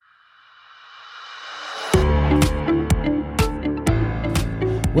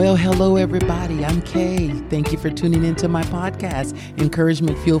Well, hello, everybody. I'm Kay. Thank you for tuning into my podcast,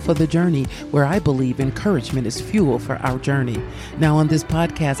 Encouragement Fuel for the Journey, where I believe encouragement is fuel for our journey. Now, on this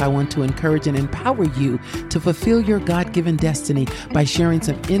podcast, I want to encourage and empower you to fulfill your God-given destiny by sharing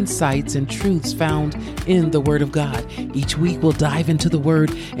some insights and truths found in the Word of God. Each week, we'll dive into the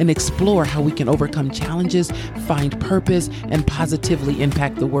Word and explore how we can overcome challenges, find purpose, and positively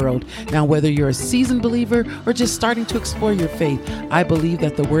impact the world. Now, whether you're a seasoned believer or just starting to explore your faith, I believe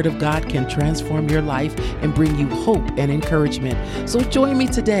that the Word of God can transform your life and bring you hope and encouragement. So join me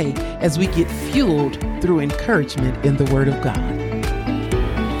today as we get fueled through encouragement in the Word of God.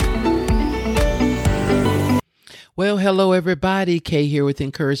 Well, hello, everybody. Kay here with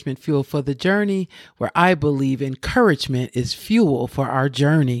Encouragement Fuel for the Journey, where I believe encouragement is fuel for our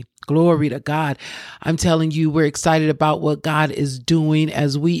journey. Glory to God. I'm telling you, we're excited about what God is doing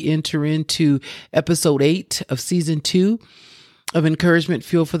as we enter into episode 8 of season 2 of Encouragement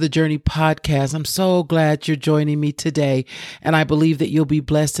Fuel for the Journey podcast. I'm so glad you're joining me today, and I believe that you'll be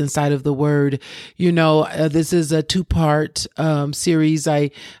blessed inside of the Word. You know, this is a 2-part series.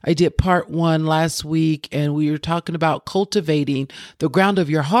 I did part 1 last week, and we were talking about cultivating the ground of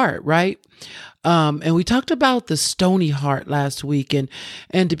your heart, right? And we talked about the stony heart last week. And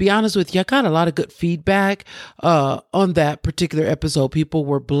to be honest with you, I got a lot of good feedback on that particular episode. People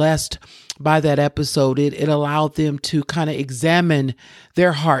were blessed by that episode. It allowed them to kind of examine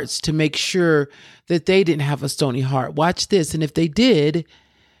their hearts to make sure that they didn't have a stony heart. Watch this. And if they did,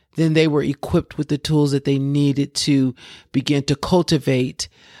 then they were equipped with the tools that they needed to begin to cultivate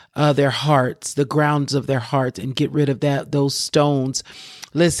their hearts, the grounds of their hearts, and get rid of those stones.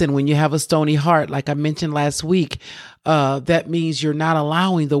 Listen, when you have a stony heart, like I mentioned last week, that means you're not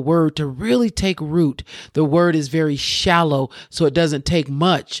allowing the Word to really take root. The Word is very shallow, so it doesn't take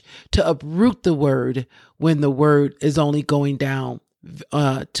much to uproot the Word when the Word is only going down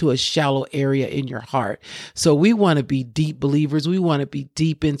to a shallow area in your heart. So we want to be deep believers. We want to be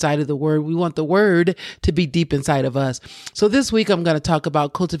deep inside of the Word. We want the Word to be deep inside of us. So this week I'm going to talk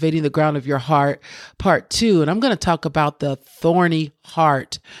about cultivating the ground of your heart, part 2, and I'm going to talk about the thorny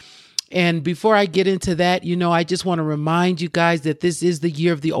heart. And before I get into that, I just want to remind you guys that this is the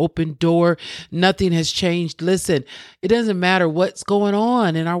year of the open door. Nothing has changed. Listen, it doesn't matter what's going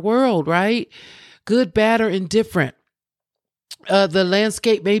on in our world, right? Good, bad, or indifferent. The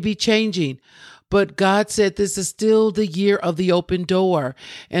landscape may be changing, but God said this is still the year of the open door.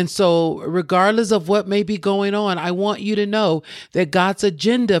 And so regardless of what may be going on, I want you to know that God's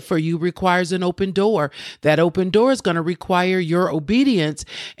agenda for you requires an open door. That open door is going to require your obedience,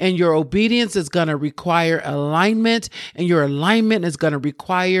 and your obedience is going to require alignment, and your alignment is going to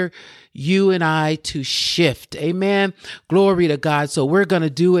require you and I to shift. Amen. Glory to God. So we're going to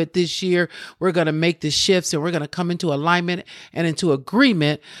do it this year. We're going to make the shifts, and we're going to come into alignment and into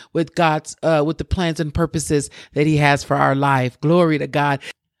agreement with God's, with the plans and purposes that He has for our life. Glory to God.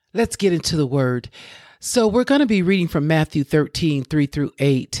 Let's get into the Word. So we're going to be reading from Matthew 13,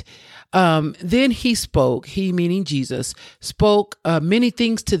 3-8. Then he spoke, he meaning Jesus, spoke many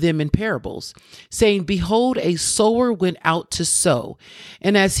things to them in parables, saying, behold, a sower went out to sow.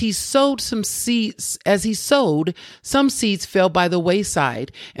 And as he sowed, some seeds fell by the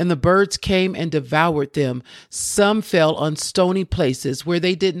wayside, and the birds came and devoured them. Some fell on stony places where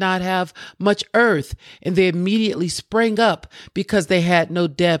they did not have much earth, and they immediately sprang up because they had no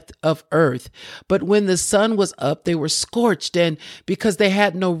depth of earth. But when the sun was up, they were scorched, and because they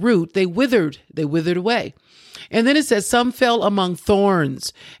had no root, they withered away. And then it says, some fell among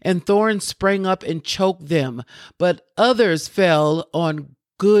thorns, and thorns sprang up and choked them. But others fell on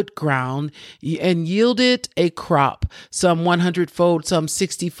good ground and yielded a crop, some 100-fold, some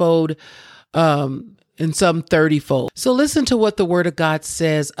 60-fold, and some 30-fold. So listen to what the Word of God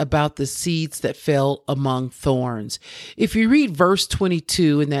says about the seeds that fell among thorns. If you read verse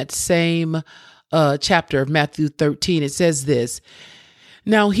 22 in that same chapter of Matthew 13, it says this,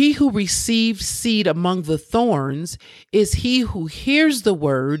 now he who received seed among the thorns is he who hears the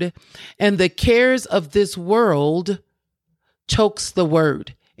word, and the cares of this world chokes the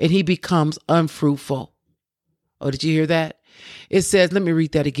word, and he becomes unfruitful. Oh, did you hear that? It says, let me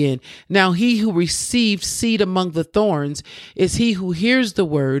read that again. Now he who received seed among the thorns is he who hears the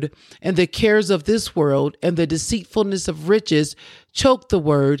word, and the cares of this world and the deceitfulness of riches choke the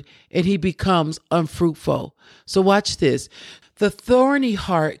word, and he becomes unfruitful. So watch this. The thorny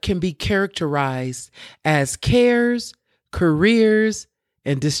heart can be characterized as cares, careers,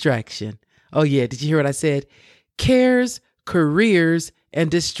 and distraction. Oh yeah, did you hear what I said? Cares, careers, and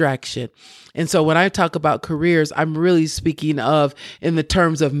distraction. And so when I talk about careers, I'm really speaking of in the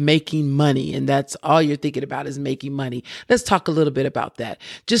terms of making money. And that's all you're thinking about is making money. Let's talk a little bit about that,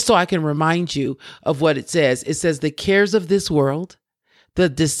 just so I can remind you of what it says. It says the cares of this world, the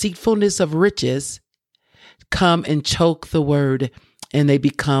deceitfulness of riches come and choke the word, and they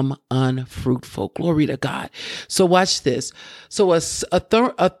become unfruitful. Glory to God. So watch this. So a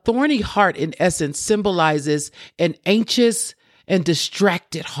thorny heart, in essence, symbolizes an anxious and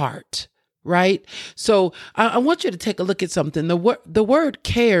distracted heart, right? So I want you to take a look at something. The word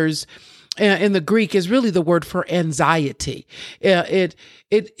cares in the Greek is really the word for anxiety.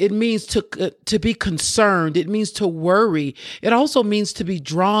 It means to be concerned. It means to worry. It also means to be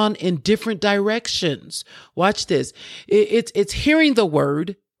drawn in different directions. Watch this. It's hearing the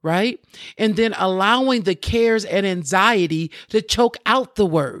word, right? And then allowing the cares and anxiety to choke out the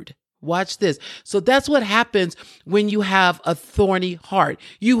word. Watch this. So that's what happens when you have a thorny heart.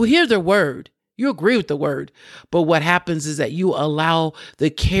 You hear the word. You agree with the word, but what happens is that you allow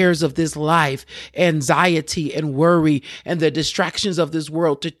the cares of this life, anxiety and worry, and the distractions of this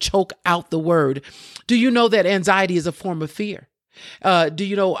world to choke out the word. Do you know that anxiety is a form of fear? Do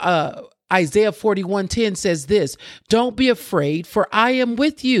you know Isaiah 41:10 says this, don't be afraid, for I am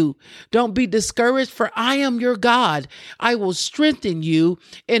with you. Don't be discouraged, for I am your God. I will strengthen you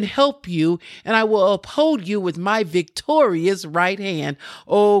and help you, and I will uphold you with my victorious right hand.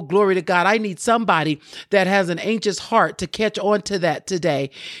 Oh, glory to God. I need somebody that has an anxious heart to catch on to that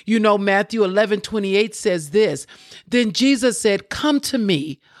today. You know, Matthew 11:28 says this, then Jesus said, come to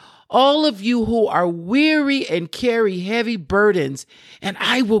me, all of you who are weary and carry heavy burdens, and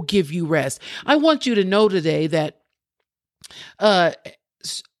I will give you rest. I want you to know today that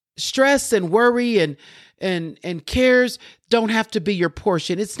stress and worry and cares don't have to be your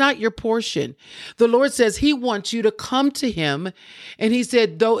portion. It's not your portion. The Lord says he wants you to come to him. And he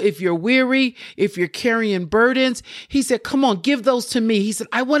said, though, if you're weary, if you're carrying burdens, he said, come on, give those to me. He said,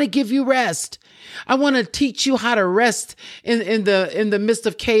 I want to give you rest. I want to teach you how to rest in the midst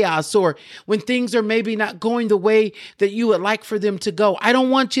of chaos, or when things are maybe not going the way that you would like for them to go. I don't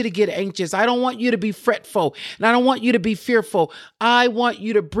want you to get anxious. I don't want you to be fretful, and I don't want you to be fearful. I want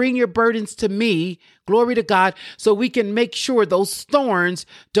you to bring your burdens to me. Glory to God. So we can make sure those thorns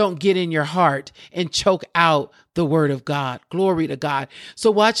don't get in your heart and choke out the word of God. Glory to God.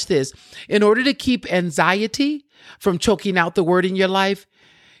 So watch this. In order to keep anxiety from choking out the word in your life,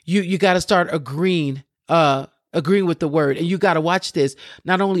 you got to start agreeing with the word. And you got to watch this,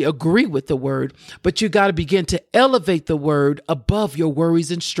 not only agree with the word, but you got to begin to elevate the word above your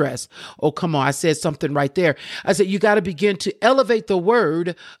worries and stress. Oh, come on. I said something right there. I said, you got to begin to elevate the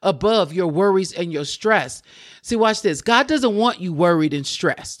word above your worries and your stress. See, watch this. God doesn't want you worried and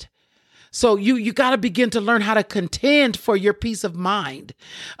stressed. So you got to begin to learn how to contend for your peace of mind.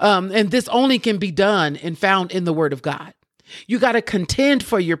 And this only can be done and found in the word of God. You got to contend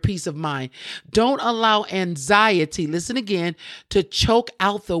for your peace of mind. Don't allow anxiety, listen again, to choke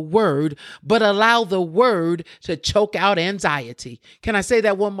out the word, but allow the word to choke out anxiety. Can I say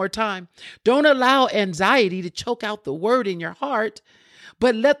that one more time? Don't allow anxiety to choke out the word in your heart,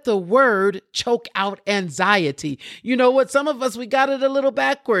 but let the word choke out anxiety. You know what? Some of us, we got it a little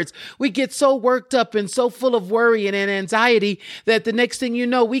backwards. We get so worked up and so full of worry and anxiety that the next thing you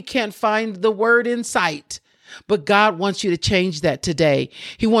know, we can't find the word in sight. But God wants you to change that today.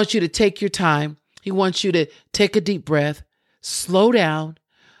 He wants you to take your time. He wants you to take a deep breath, slow down,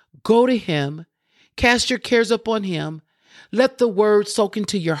 go to him, cast your cares upon him. Let the word soak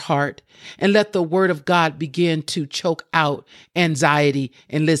into your heart, and let the word of God begin to choke out anxiety.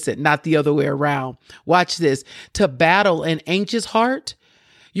 And listen, not the other way around. Watch this. To battle an anxious heart,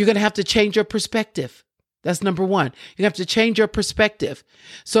 you're going to have to change your perspective. That's number one. You have to change your perspective.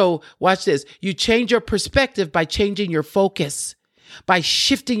 So watch this. You change your perspective by changing your focus, by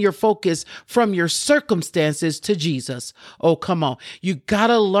shifting your focus from your circumstances to Jesus. Oh, come on. You got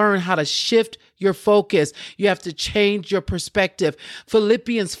to learn how to shift your focus. You have to change your perspective.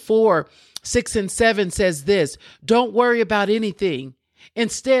 Philippians 4:6-7 says this, don't worry about anything.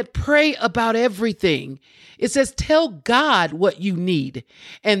 Instead, pray about everything. It says, tell God what you need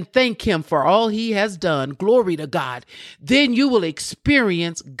and thank him for all he has done. Glory to God. Then you will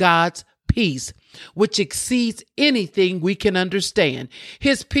experience God's peace. which exceeds anything we can understand.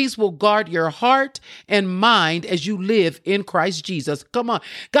 His peace will guard your heart and mind as you live in Christ Jesus. Come on.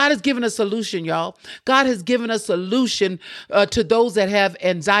 God has given a solution, y'all. God has given a solution to those that have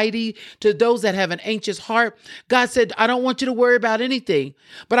anxiety, to those that have an anxious heart. God said, I don't want you to worry about anything,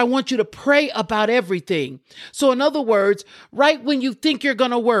 but I want you to pray about everything. So in other words, right when you think you're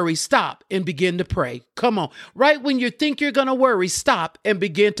going to worry, stop and begin to pray. Come on. Right when you think you're going to worry, stop and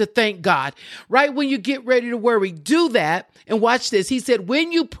begin to thank God. Right when you get ready to worry, do that. And watch this. He said,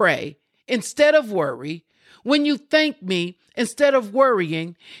 when you pray instead of worry, when you thank me instead of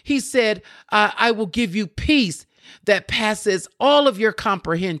worrying, he said, I will give you peace that passes all of your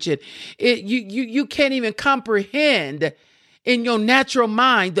comprehension. You can't even comprehend in your natural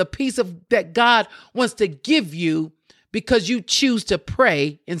mind the peace that God wants to give you because you choose to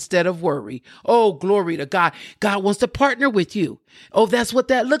pray instead of worry. Oh, glory to God. God wants to partner with you. Oh, that's what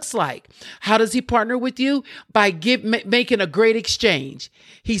that looks like. How does he partner with you? By making a great exchange.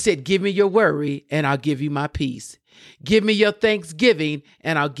 He said, give me your worry and I'll give you my peace. Give me your thanksgiving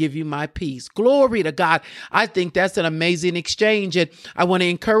and I'll give you my peace. Glory to God. I think that's an amazing exchange. And I want to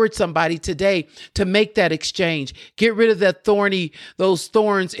encourage somebody today to make that exchange. Get rid of those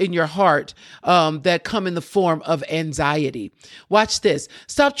thorns in your heart that come in the form of anxiety. Watch this.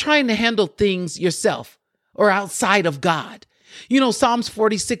 Stop trying to handle things yourself or outside of God. You know, Psalms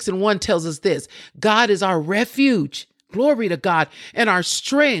 46:1 tells us this: God is our refuge. Glory to God, and our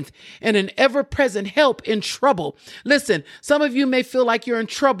strength and an ever-present help in trouble. Listen, some of you may feel like you're in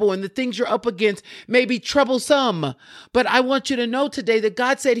trouble and the things you're up against may be troublesome, but I want you to know today that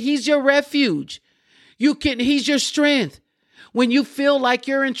God said he's your refuge. He's your strength. When you feel like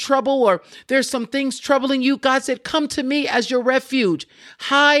you're in trouble or there's some things troubling you, God said, come to me as your refuge.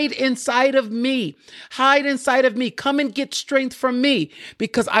 Hide inside of me. Hide inside of me. Come and get strength from me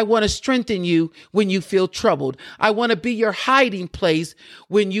because I want to strengthen you when you feel troubled. I want to be your hiding place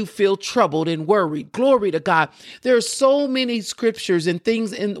when you feel troubled and worried. Glory to God. There are so many scriptures and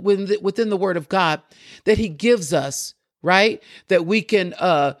things within the word of God that he gives us, right? That we can,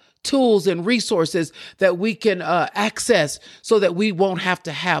 tools and resources that we can access so that we won't have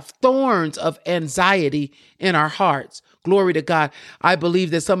to have thorns of anxiety in our hearts. Glory to God. I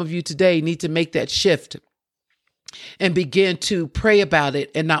believe that some of you today need to make that shift and begin to pray about it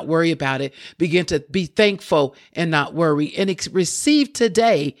and not worry about it. Begin to be thankful and not worry and receive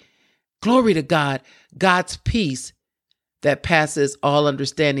today, glory to God, God's peace that passes all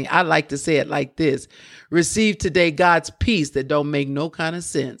understanding. I like to say it like this: receive today God's peace that don't make no kind of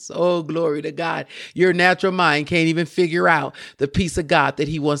sense. Oh, glory to God. Your natural mind can't even figure out the peace of God that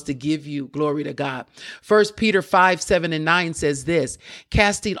he wants to give you. Glory to God. 1 Peter 5:7-9 says this: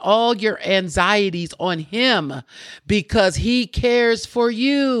 casting all your anxieties on him because he cares for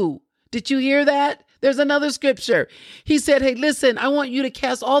you. Did you hear that? There's another scripture. He said, hey, listen, I want you to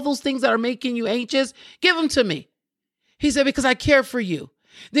cast all those things that are making you anxious. Give them to me. He said, because I care for you.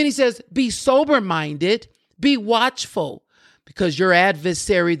 Then he says, be sober-minded, be watchful, because your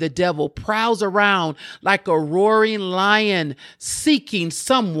adversary, the devil, prowls around like a roaring lion seeking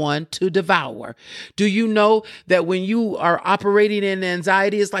someone to devour. Do you know that when you are operating in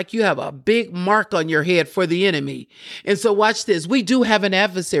anxiety, it's like you have a big mark on your head for the enemy? And so watch this. We do have an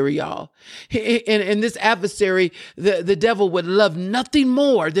adversary, y'all. And this adversary, the devil would love nothing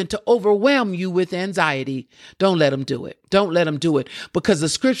more than to overwhelm you with anxiety. Don't let him do it. Don't let him do it, because the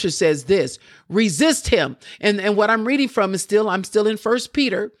scripture says this: resist him. And what I'm reading from is I'm still in 1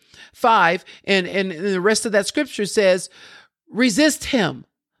 Peter 5. And the rest of that scripture says, resist him,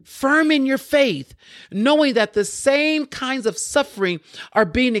 firm in your faith, knowing that the same kinds of suffering are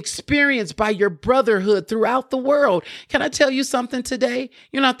being experienced by your brotherhood throughout the world. Can I tell you something today?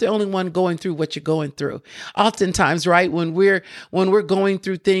 You're not the only one going through what you're going through. Oftentimes, right, when we're going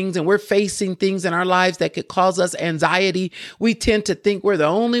through things and we're facing things in our lives that could cause us anxiety, we tend to think we're the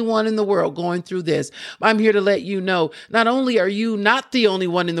only one in the world going through this. I'm here to let you know, not only are you not the only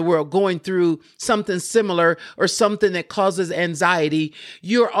one in the world going through something similar or something that causes anxiety,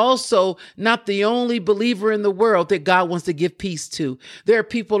 you're also not the only believer in the world that God wants to give peace to. There are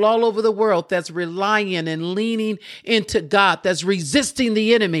people all over the world that's relying and leaning into God, that's resisting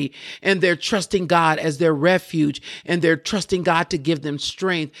the enemy, and they're trusting God as their refuge, and they're trusting God to give them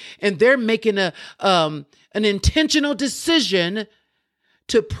strength. And they're making an intentional decision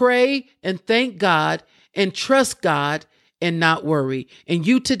to pray and thank God and trust God and not worry. And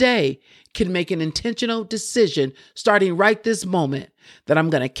you today can make an intentional decision starting right this moment that I'm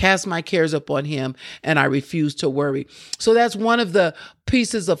going to cast my cares upon him and I refuse to worry. So that's one of the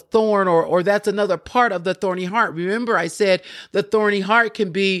pieces of thorn, or that's another part of the thorny heart. Remember, I said the thorny heart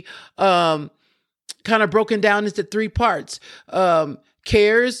can be kind of broken down into three parts: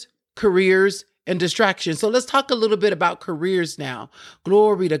 cares, careers, and distractions. So let's talk a little bit about careers now.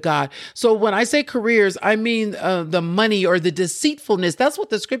 Glory to God. So when I say careers, I mean the money or the deceitfulness. That's what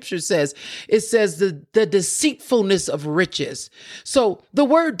the scripture says. It says the deceitfulness of riches. So the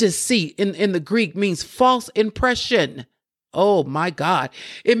word deceit in the Greek means false impression. Oh my God.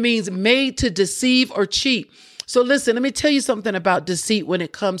 It means made to deceive or cheat. So listen, let me tell you something about deceit when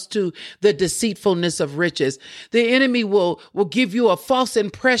it comes to the deceitfulness of riches. The enemy will give you a false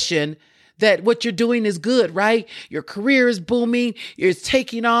impression that what you're doing is good, right? Your career is booming. You're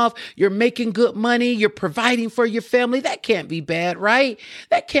taking off. You're making good money. You're providing for your family. That can't be bad, right?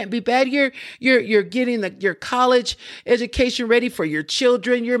 That can't be bad. You're getting your college education ready for your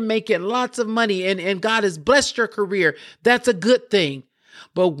children. You're making lots of money and God has blessed your career. That's a good thing.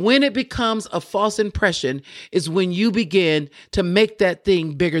 But when it becomes a false impression is when you begin to make that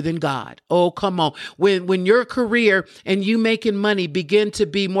thing bigger than God. Oh, come on. When your career and you making money begin to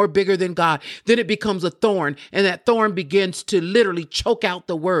be more bigger than God, then it becomes a thorn, and that thorn begins to literally choke out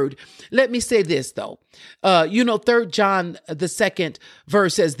the word. Let me say this though. 3 John, the 2nd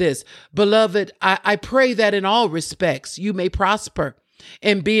verse says this: Beloved, I pray that in all respects you may prosper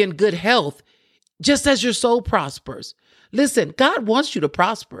and be in good health, just as your soul prospers. Listen, God wants you to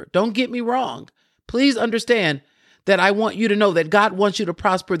prosper. Don't get me wrong. Please understand that I want you to know that God wants you to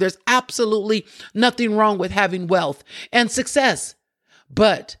prosper. There's absolutely nothing wrong with having wealth and success.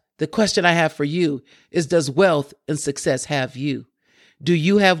 But the question I have for you is, does wealth and success have you? Do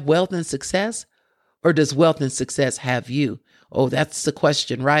you have wealth and success, or does wealth and success have you? Oh, that's the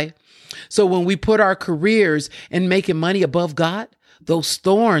question, right? So when we put our careers and making money above God, those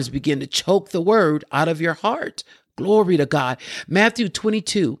thorns begin to choke the word out of your heart. Glory to God. Matthew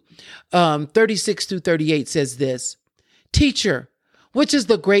 22, 36 through 38 says this: Teacher, which is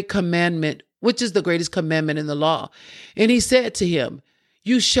the greatest commandment in the law? And he said to him,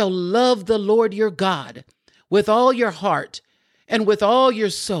 You shall love the Lord your God with all your heart and with all your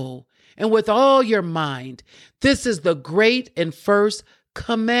soul and with all your mind. This is the great and first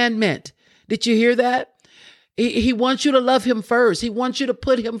commandment. Did you hear that? He wants you to love him first. He wants you to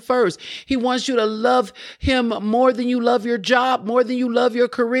put him first. He wants you to love him more than you love your job, more than you love your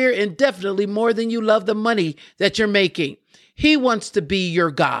career, and definitely more than you love the money that you're making. He wants to be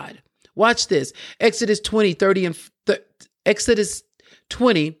your God. Watch this. Exodus 20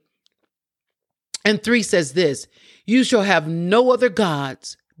 and 3 says this: You shall have no other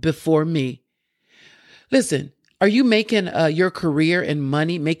gods before me. Listen, are you making your career and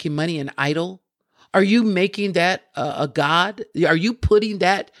making money an idol? Are you making that a God? Are you putting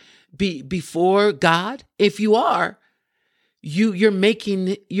that before God? If you are, you're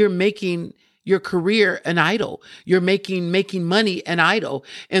making your career an idol. You're making money an idol.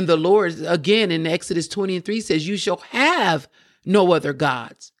 And the Lord, again, in Exodus 20 and 3 says, You shall have no other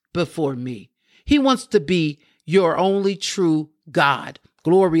gods before me. He wants to be your only true God.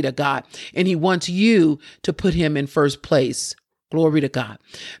 Glory to God. And he wants you to put him in first place. Glory to God.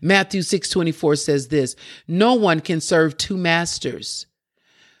 Matthew 6:24 says this: No one can serve two masters.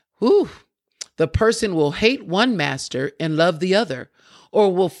 The person will hate one master and love the other,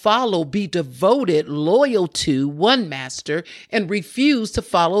 or will be devoted, loyal to one master and refuse to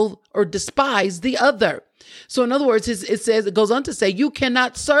follow or despise the other. So in other words, it goes on to say, you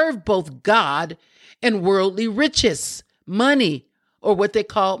cannot serve both God and worldly riches, money, or what they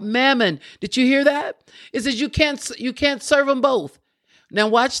call mammon. Did you hear that? It says you can't serve them both. Now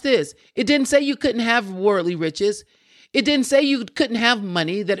watch this. It didn't say you couldn't have worldly riches. It didn't say you couldn't have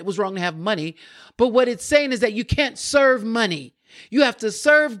money, that it was wrong to have money. But what it's saying is that you can't serve money. You have to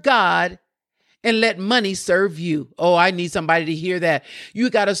serve God and let money serve you. Oh, I need somebody to hear that. You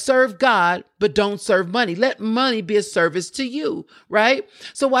got to serve God, but don't serve money. Let money be a service to you, right?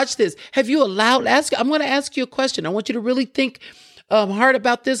 So watch this. Have you allowed, I'm going to ask you a question. I want you to really think hard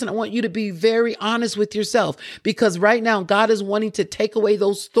about this, and I want you to be very honest with yourself, because right now God is wanting to take away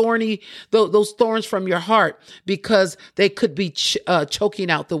those thorns from your heart, because they could be choking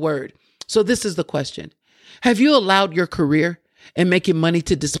out the word. So this is the question. Have you allowed your career and making money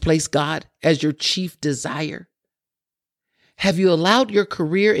to displace God as your chief desire? Have you allowed your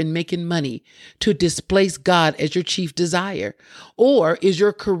career in making money to displace God as your chief desire? Or is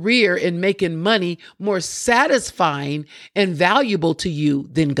your career in making money more satisfying and valuable to you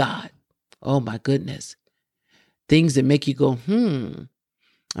than God? Oh my goodness. Things that make you go, I'm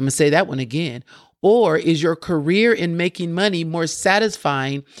going to say that one again. Or is your career in making money more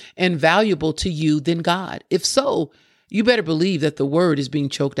satisfying and valuable to you than God? If so, you better believe that the word is being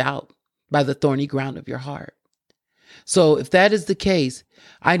choked out by the thorny ground of your heart. So if that is the case,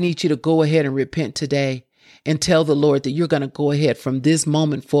 I need you to go ahead and repent today and tell the Lord that you're going to go ahead from this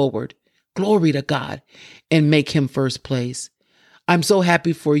moment forward. Glory to God, and make him first place. I'm so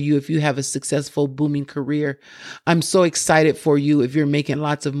happy for you if you have a successful, booming career. I'm so excited for you if you're making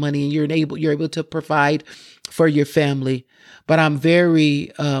lots of money and you're able to provide for your family. But I'm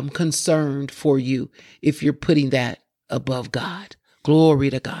very concerned for you if you're putting that above God. Glory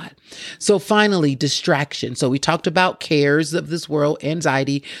to God. So finally, distraction. So we talked about cares of this world,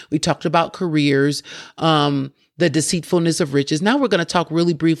 anxiety. We talked about careers, the deceitfulness of riches. Now we're going to talk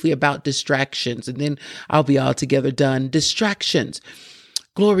really briefly about distractions, and then I'll be altogether done. Distractions.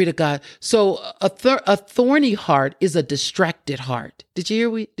 Glory to God. So a thorny heart is a distracted heart. Did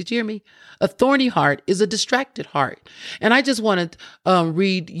you hear me? A thorny heart is a distracted heart. And I just want to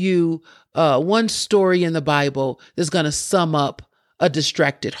read you one story in the Bible that's going to sum up a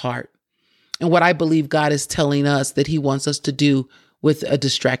distracted heart and what I believe God is telling us that he wants us to do with a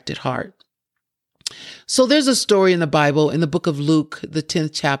distracted heart. So there's a story in the Bible in the book of Luke, the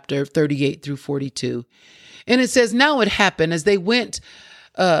 10th chapter, 38 through 42. And it says, now it happened as they went,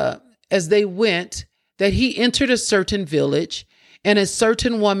 that he entered a certain village, and a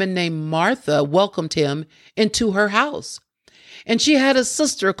certain woman named Martha welcomed him into her house. And she had a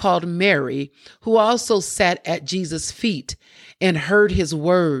sister called Mary, who also sat at Jesus' feet and heard his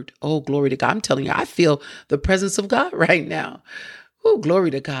word. Oh, glory to God. I'm telling you, I feel the presence of God right now. Oh, glory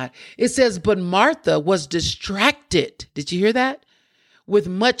to God. It says, but Martha was distracted. Did you hear that? With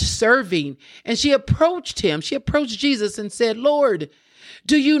much serving. And she approached Jesus and said, Lord,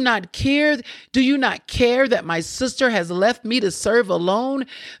 do you not care that my sister has left me to serve alone?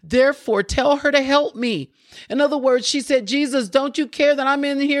 Therefore, tell her to help me. In other words, she said, Jesus, don't you care that I'm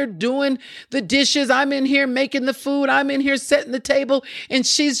in here doing the dishes? I'm in here making the food. I'm in here setting the table. And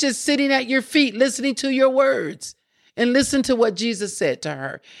she's just sitting at your feet, listening to your words. And listen to what Jesus said to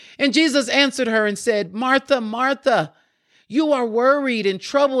her. And Jesus answered her and said, Martha, Martha, you are worried and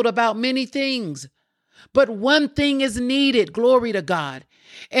troubled about many things, but one thing is needed. Glory to God.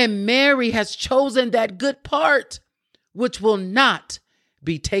 And Mary has chosen that good part, which will not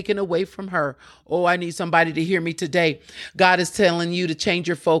be taken away from her. Oh, I need somebody to hear me today. God is telling you to change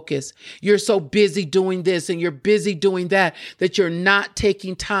your focus. You're so busy doing this and you're busy doing that you're not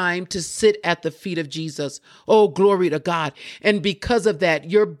taking time to sit at the feet of Jesus. Oh, glory to God. And because of that,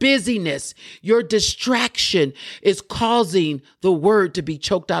 your busyness, your distraction is causing the word to be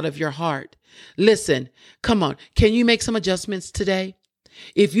choked out of your heart. Listen, come on. Can you make some adjustments today?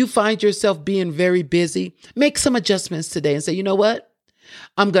 If you find yourself being very busy, make some adjustments today and say, you know what?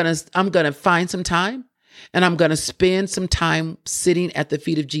 I'm going to find some time and I'm going to spend some time sitting at the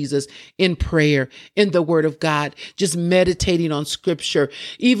feet of Jesus in prayer, in the word of God, just meditating on scripture.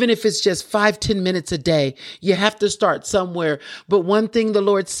 Even if it's just 5-10 minutes a day, you have to start somewhere. But one thing the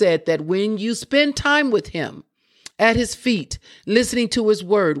Lord said, that when you spend time with him at his feet, listening to his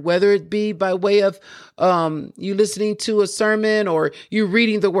word, whether it be by way of you listening to a sermon or you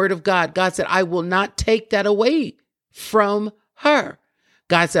reading the word of God, God said, I will not take that away from her.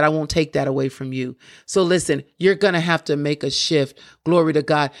 God said, I won't take that away from you. So listen, you're going to have to make a shift. Glory to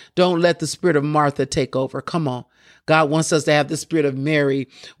God. Don't let the spirit of Martha take over. Come on. God wants us to have the spirit of Mary,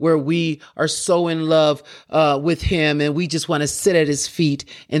 where we are so in love with him and we just want to sit at his feet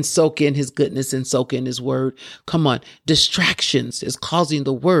and soak in his goodness and soak in his word. Come on. Distractions is causing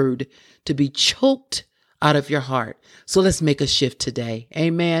the word to be choked out of your heart. So let's make a shift today.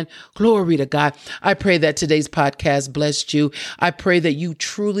 Amen. Glory to God. I pray that today's podcast blessed you. I pray that you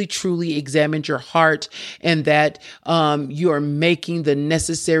truly, truly examined your heart and that you are making the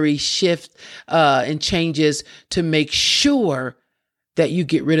necessary shift and changes to make sure that you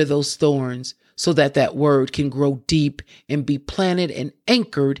get rid of those thorns so that that word can grow deep and be planted and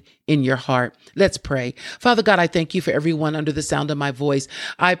anchored in your heart. Let's pray. Father God, I thank you for everyone under the sound of my voice.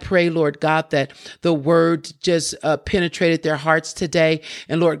 I pray, Lord God, that the word just penetrated their hearts today.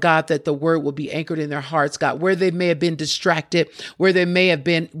 And Lord God, that the word will be anchored in their hearts, God, where they may have been distracted, where there may have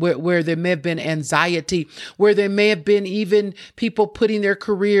been anxiety, where there may have been even people putting their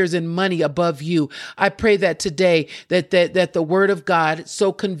careers and money above you. I pray that today that the word of God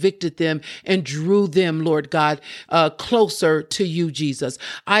so convicted them and drew them, Lord God, closer to you, Jesus.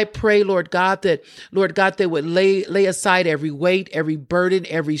 I pray pray, Lord God, that they would lay aside every weight, every burden,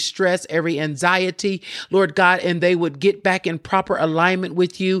 every stress, every anxiety, Lord God, and they would get back in proper alignment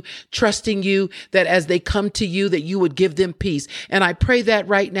with you, trusting you, that as they come to you, that you would give them peace. And I pray that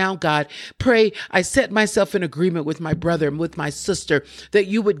right now, God, I set myself in agreement with my brother and with my sister, that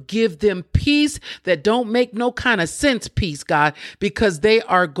you would give them peace that don't make no kind of sense, peace, God, because they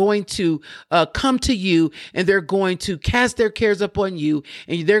are going to come to you, and they're going to cast their cares upon you,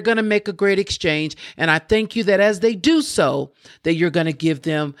 and they're going to make a great exchange. And I thank you that as they do so, that you're going to give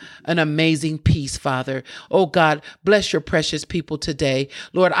them an amazing peace, Father. Oh God, bless your precious people today.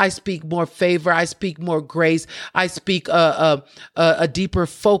 Lord, I speak more favor. I speak more grace. I speak a deeper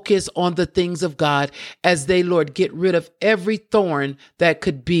focus on the things of God as they, Lord, get rid of every thorn that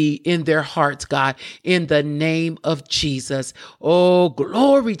could be in their hearts, God, in the name of Jesus. Oh,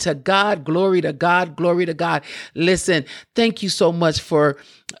 glory to God, glory to God, glory to God. Listen, thank you so much for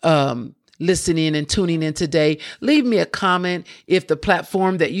listening and tuning in today. Leave me a comment if the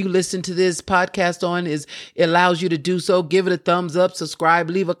platform that you listen to this podcast on allows you to do so. Give it a thumbs up, subscribe,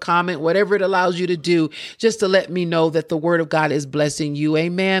 leave a comment, whatever it allows you to do, just to let me know that the word of God is blessing you.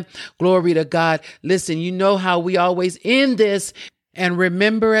 Amen. Glory to God. Listen, you know how we always end this. And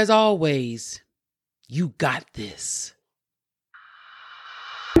remember, as always, you got this.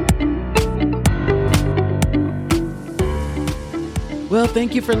 Well,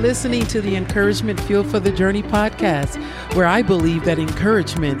 thank you for listening to the Encouragement Fuel for the Journey podcast, where I believe that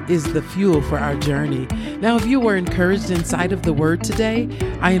encouragement is the fuel for our journey. Now, if you were encouraged inside of the word today,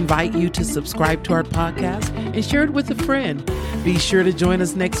 I invite you to subscribe to our podcast and share it with a friend. Be sure to join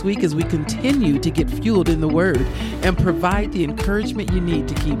us next week as we continue to get fueled in the word and provide the encouragement you need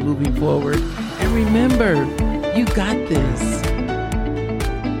to keep moving forward. And remember, you got this.